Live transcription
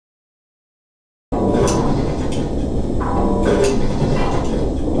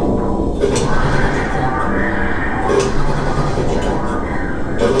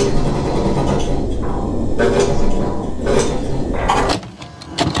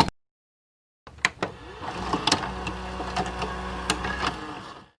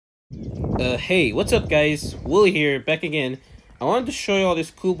Hey, what's up guys? Willie here, back again. I wanted to show you all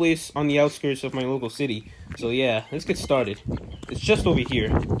this cool place on the outskirts of my local city. So yeah, let's get started. It's just over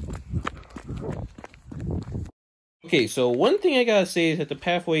here. Okay, so one thing I gotta say is that the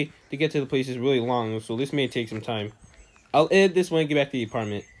pathway to get to the place is really long, so this may take some time. I'll edit this when I get back to the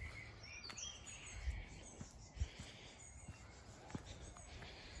apartment.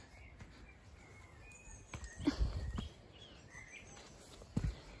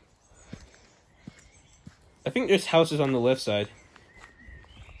 I think there's houses on the left side.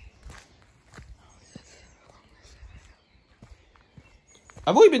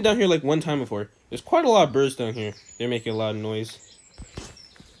 I've only been down here like one time before. There's quite a lot of birds down here. They're making a lot of noise.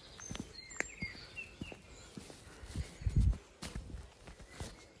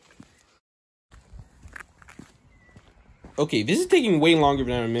 Okay, this is taking way longer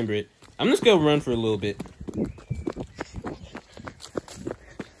than I remember it. I'm just gonna run for a little bit.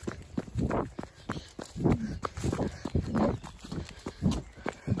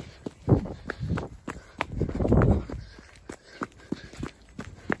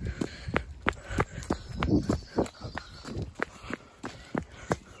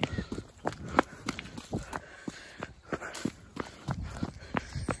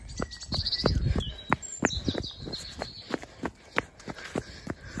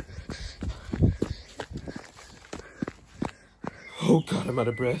 Oh god, I'm out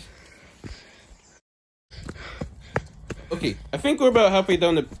of breath. Okay, I think we're about halfway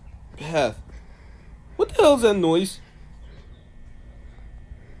down the path. What the hell is that noise?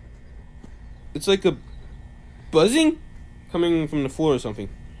 It's like a buzzing coming from the floor or something.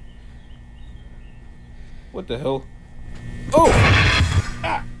 What the hell? Oh!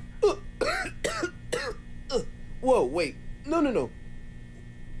 Ah! Whoa, wait. No.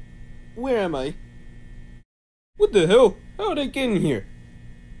 Where am I? What the hell? How did I get in here?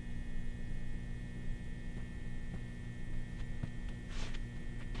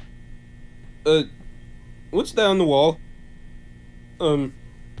 What's that on the wall?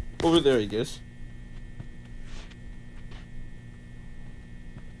 Over there, I guess.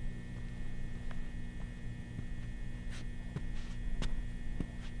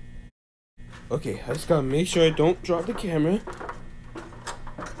 Okay, I just gotta make sure I don't drop the camera.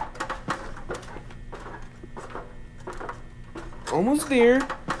 Almost there.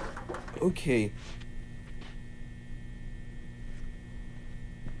 Okay.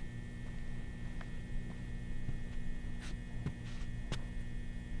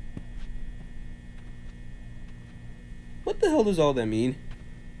 What the hell does all that mean?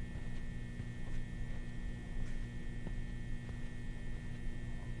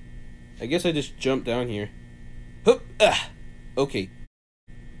 I guess I just jumped down here. Hup! Ah! Okay.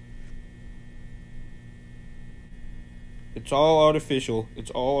 It's all artificial.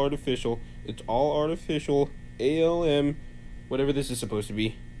 It's all artificial. It's all artificial. ALM. Whatever this is supposed to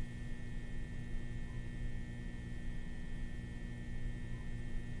be.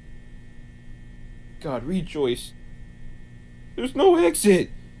 God, rejoice. There's no exit.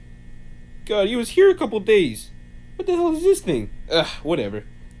 God, he was here a couple days. What the hell is this thing? Ugh, whatever.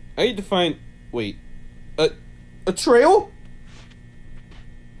 I need to find... Wait. A trail?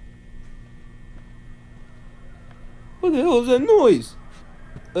 What the hell is that noise?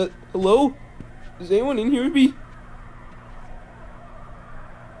 Hello? Is anyone in here with me?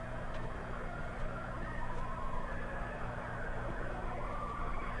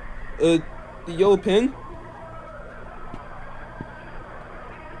 The yellow pen?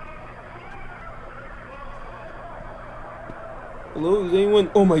 Hello? Is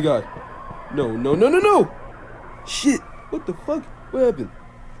anyone? Oh my god. No. Shit. What the fuck? What happened?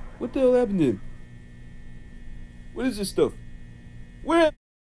 What the hell happened to him? What is this stuff? Where?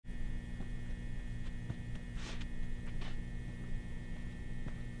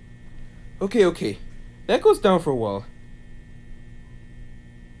 Okay. That goes down for a while.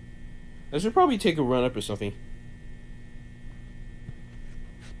 I should probably take a run up or something.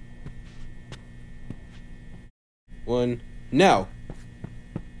 One. Now.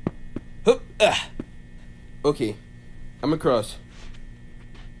 Hup. Ah. Okay. I'm across.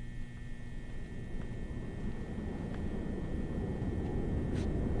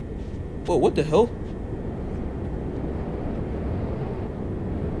 Whoa, what the hell?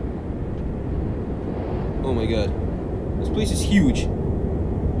 Oh my god. This place is huge.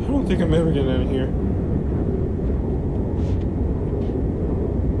 I don't think I'm ever getting out of here.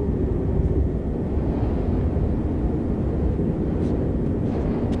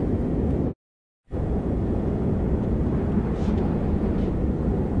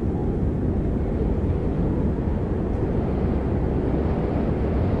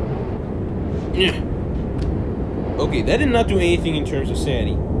 Okay, that did not do anything in terms of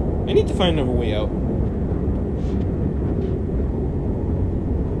sanity. I need to find another way out.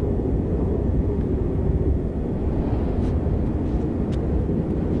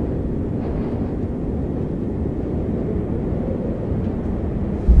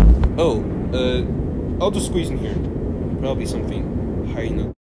 Oh, I'll just squeeze in here. Probably something hiding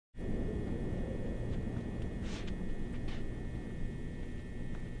up.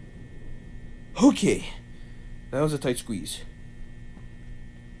 Okay, that was a tight squeeze.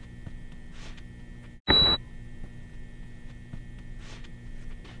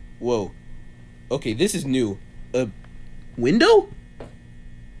 Whoa. Okay, this is new. A window?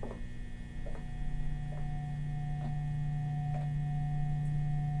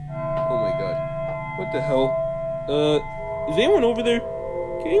 Oh my god. What the hell? Is anyone over there?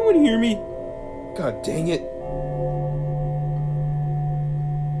 Can anyone hear me? God dang it.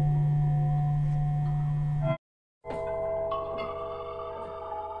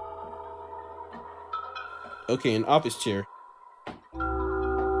 Okay, an office chair.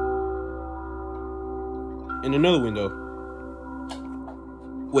 And another window.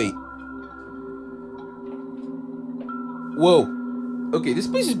 Wait. Whoa. Okay, this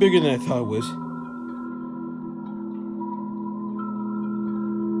place is bigger than I thought it was.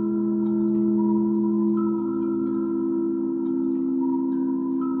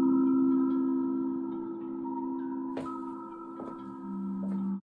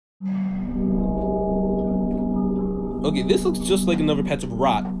 Okay, this looks just like another patch of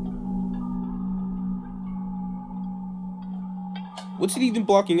rot. What's it even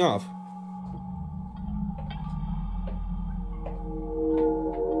blocking off?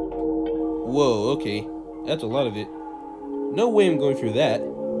 Whoa, okay. That's a lot of it. No way I'm going through that.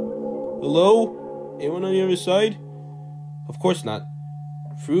 Hello? Anyone on the other side? Of course not.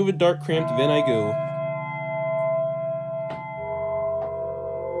 Through the dark cramped vent I go.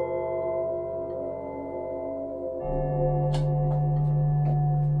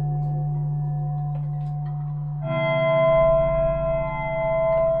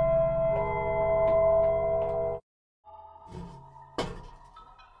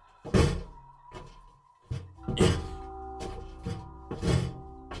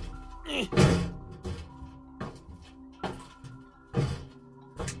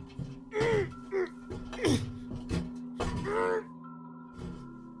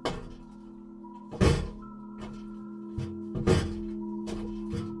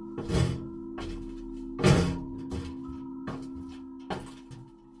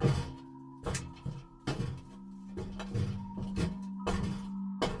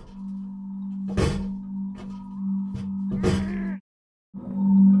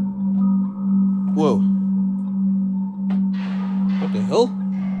 Whoa. What the hell?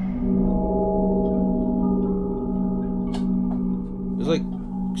 There's like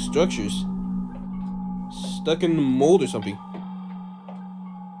structures stuck in the mold or something.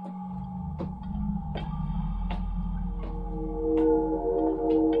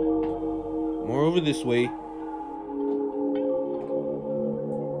 More over this way.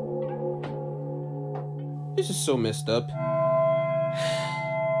 This is so messed up.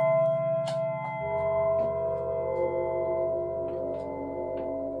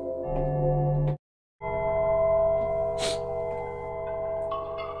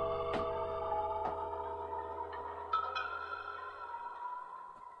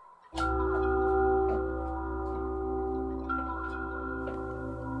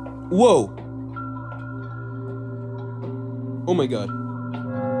 Whoa! Oh my god.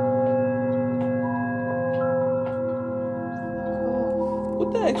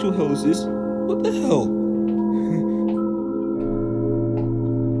 What the actual hell is this? What the hell?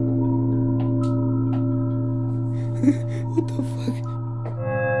 What the fuck?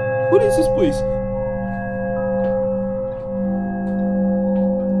 What is this place?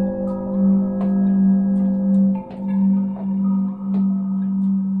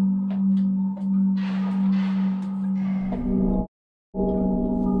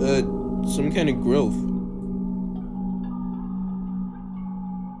 Some kind of growth.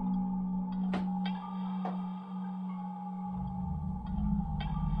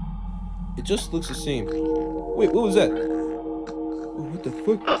 It just looks the same. Wait, what was that? Oh, what the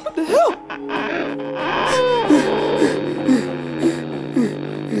fuck? What the hell? What the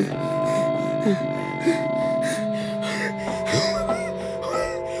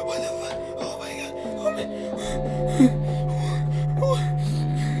fuck? Oh my god. Oh my...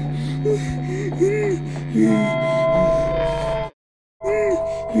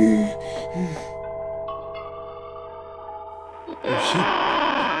 Oh shit.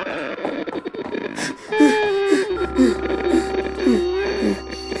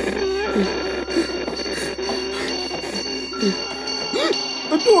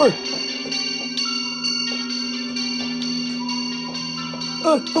 A door!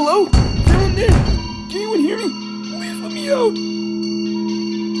 Hello? Is anyone there? Can anyone hear me? Please let me out!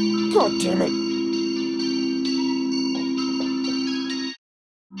 God damn it.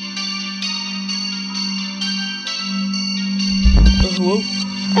 Hello?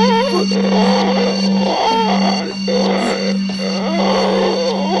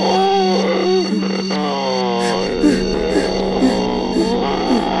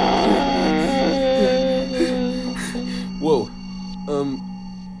 Whoa.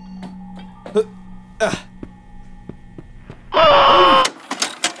 Ah.